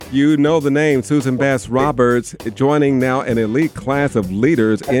You know the name, Susan Bass Roberts, joining now an elite class of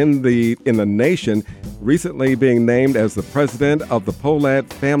leaders in the nation, recently being named as the president of the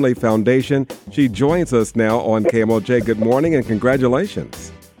Pohlad Family Foundation. She joins us now on KMOJ. Good morning and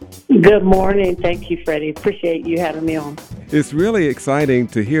congratulations. Good morning. Thank you, Freddie. Appreciate you having me on. It's really exciting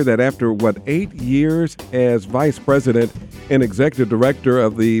to hear that after, 8 years as vice president and executive director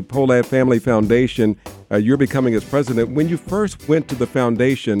of the Pohlad Family Foundation, you're becoming its president. When you first went to the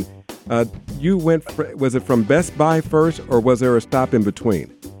foundation, was it from Best Buy first, or was there a stop in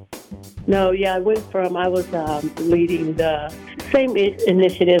between? No, I was leading the same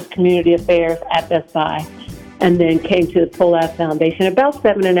initiatives, community affairs at Best Buy, and then came to the Pohlad Foundation about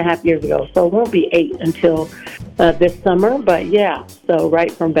 7.5 years ago. So it won't be 8 until this summer, but so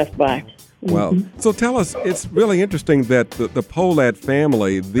right from Best Buy. Wow. So tell us, it's really interesting that the Pohlad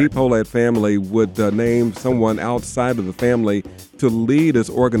family would name someone outside of the family to lead this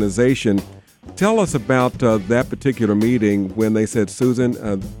organization. Tell us about that particular meeting when they said, Susan,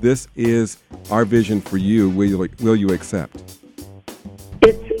 this is our vision for you. Will you accept?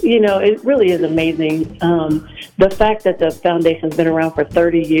 It really is amazing. The fact that the foundation's been around for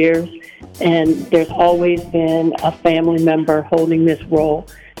 30 years and there's always been a family member holding this role.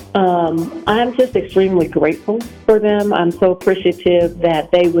 I'm just extremely grateful for them. I'm so appreciative that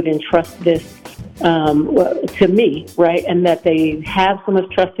they would entrust this to me, right? And that they have so much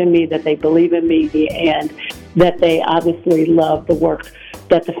trust in me, that they believe in me, and that they obviously love the work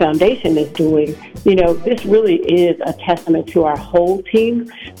that the foundation is doing. This really is a testament to our whole team,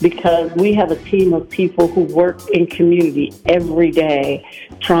 because we have a team of people who work in community every day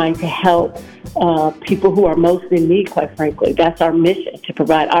trying to help people who are most in need, quite frankly. That's our mission, to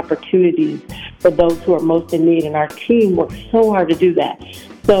provide opportunities for those who are most in need, and our team works so hard to do that.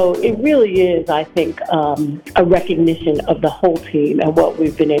 So it really is, I think, a recognition of the whole team and what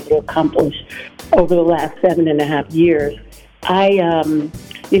we've been able to accomplish over the last 7.5 years.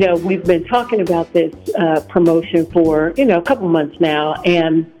 We've been talking about this promotion for, a couple months now,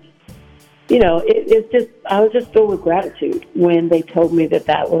 and, I was just filled with gratitude when they told me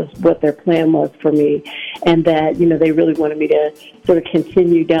that was what their plan was for me, and that, they really wanted me to sort of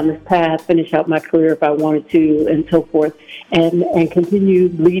continue down this path, finish out my career if I wanted to, and so forth, and continue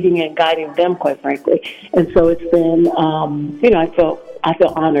leading and guiding them, quite frankly. And so it's been, I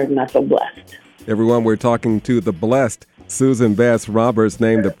feel honored and I feel blessed. Everyone, we're talking to the blessed Susan Bass Roberts,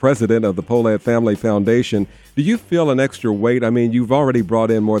 named the president of the Pohlad Family Foundation. Do you feel an extra weight? I mean, you've already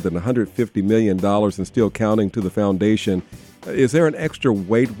brought in more than $150 million and still counting to the foundation. Is there an extra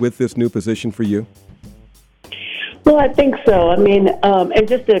weight with this new position for you? Well, I think so. I mean, and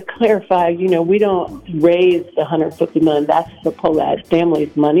just to clarify, we don't raise the $150 million. That's the Pohlad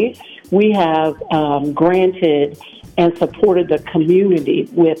family's money. We have granted and supported the community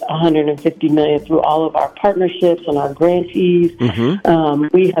with $150 million through all of our partnerships and our grantees. Mm-hmm.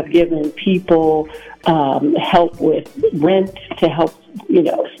 We have given people help with rent to help,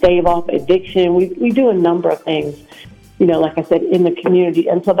 stave off addiction. We do a number of things, like I said, in the community.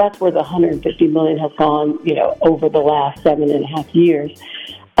 And so that's where the $150 million has gone, over the last 7.5 years.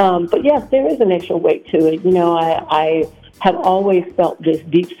 But yes, there is an extra weight to it. I have always felt this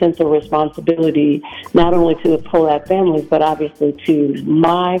deep sense of responsibility, not only to the Pohlad families, but obviously to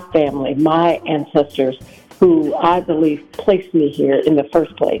my family, my ancestors, who I believe placed me here in the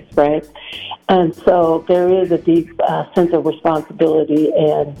first place, right? And so there is a deep sense of responsibility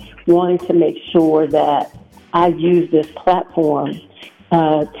and wanting to make sure that I use this platform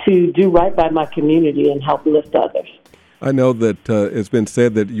to do right by my community and help lift others. I know that it's been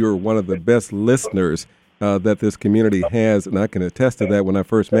said that you're one of the best listeners that this community has, and I can attest to that. When I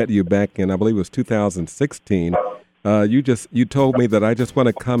first met you back in, I believe it was 2016, you told me that I just want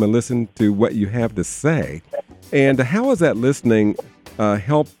to come and listen to what you have to say. And how has that listening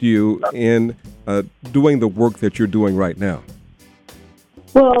helped you in doing the work that you're doing right now?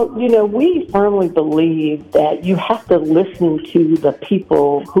 Well, we firmly believe that you have to listen to the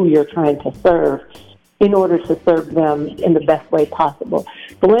people who you're trying to serve in order to serve them in the best way possible.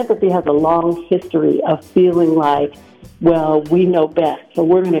 Philanthropy has a long history of feeling like, well, we know best, so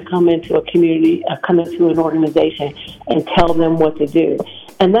we're going to come into a community, come into an organization and tell them what to do.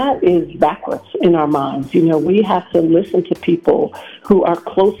 And that is backwards in our minds. We have to listen to people who are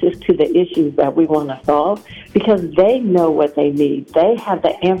closest to the issues that we want to solve, because they know what they need. They have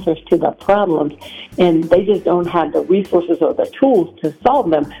the answers to the problems, and they just don't have the resources or the tools to solve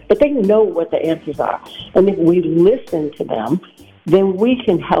them, but they know what the answers are. And if we listen to them, then we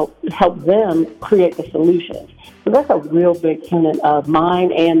can help them create the solutions. So that's a real big tenet of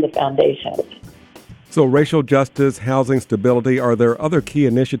mine and the foundation. So racial justice, housing stability, are there other key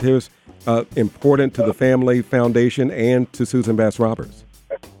initiatives important to the Family Foundation and to Susan Bass Roberts?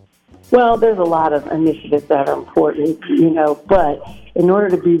 Well, there's a lot of initiatives that are important, but in order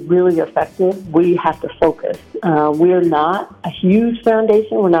to be really effective, we have to focus. We're not a huge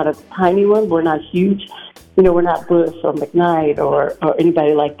foundation. We're not a tiny one. We're not huge. We're not Bush or McKnight or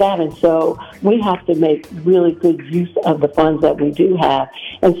anybody like that. And so we have to make really good use of the funds that we do have.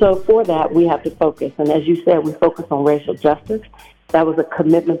 And so for that, we have to focus. And as you said, we focus on racial justice. That was a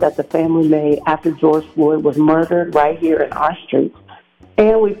commitment that the family made after George Floyd was murdered right here in our streets.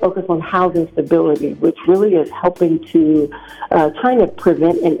 And we focus on housing stability, which really is helping to trying to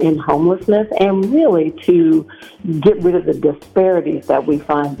prevent and end homelessness and really to get rid of the disparities that we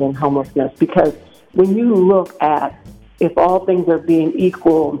find in homelessness. Because when you look at if all things are being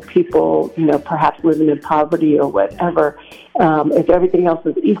equal, people, perhaps living in poverty or whatever, if everything else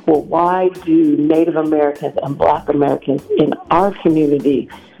is equal, why do Native Americans and Black Americans in our community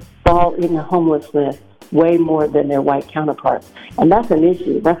fall into homelessness way more than their white counterparts? And that's an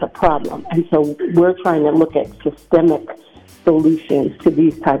issue. That's a problem. And so we're trying to look at systemic solutions to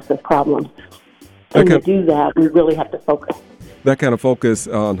these types of problems. And to do that, we really have to focus. That kind of focus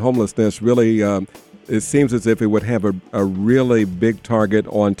on homelessness really, it seems as if it would have a really big target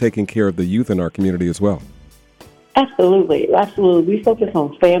on taking care of the youth in our community as well. Absolutely. Absolutely. We focus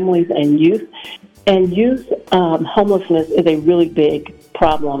on families and youth. And youth homelessness is a really big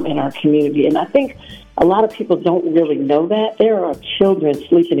problem in our community. And I think a lot of people don't really know that. There are children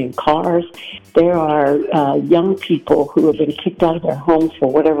sleeping in cars. There are young people who have been kicked out of their homes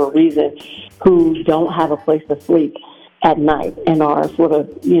for whatever reason who don't have a place to sleep at night and are sort of,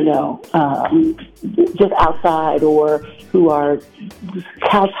 just outside, or who are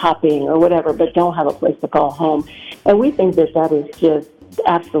couch hopping or whatever, but don't have a place to call home. And we think that is just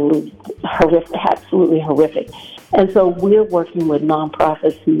absolutely horrific. And so we're working with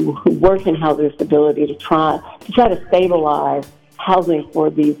nonprofits who work in housing stability to try to stabilize housing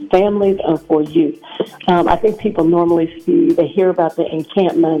for these families and for youth. I think people normally they hear about the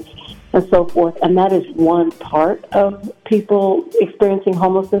encampments and so forth, and that is one part of people experiencing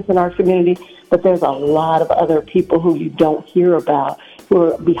homelessness in our community, but there's a lot of other people who you don't hear about, who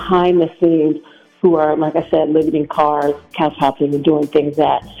are behind the scenes, who are, like I said, living in cars, couch hopping, and doing things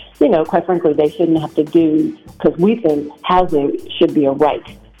that, quite frankly, they shouldn't have to do, because we think housing should be a right,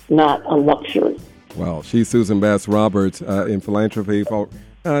 not a luxury. Well, she's Susan Bass Roberts in philanthropy for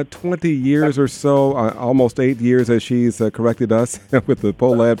 20 years or so, almost 8 years as she's corrected us with the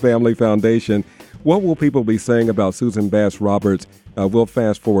Pohlad Family Foundation. What will people be saying about Susan Bass Roberts? We'll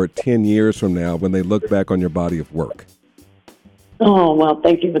fast forward 10 years from now when they look back on your body of work. Oh, well,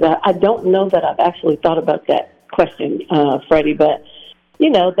 thank you for that. I don't know that I've actually thought about that question, Freddie, but,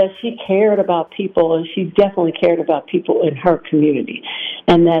 that she cared about people, and she definitely cared about people in her community,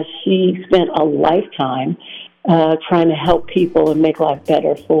 and that she spent a lifetime trying to help people and make life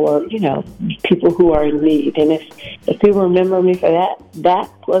better for, people who are in need. And if people remember me for that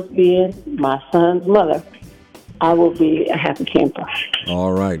plus being my son's mother, I will be a happy camper.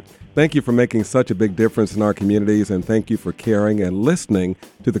 All right. Thank you for making such a big difference in our communities, and thank you for caring and listening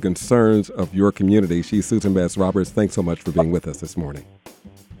to the concerns of your community. She's Susan Bass Roberts. Thanks so much for being with us this morning.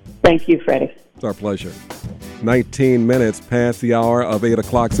 Thank you, Freddie. It's our pleasure. 19 minutes past the hour of 8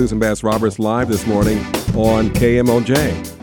 o'clock. Susan Bass Roberts live this morning on KMOJ.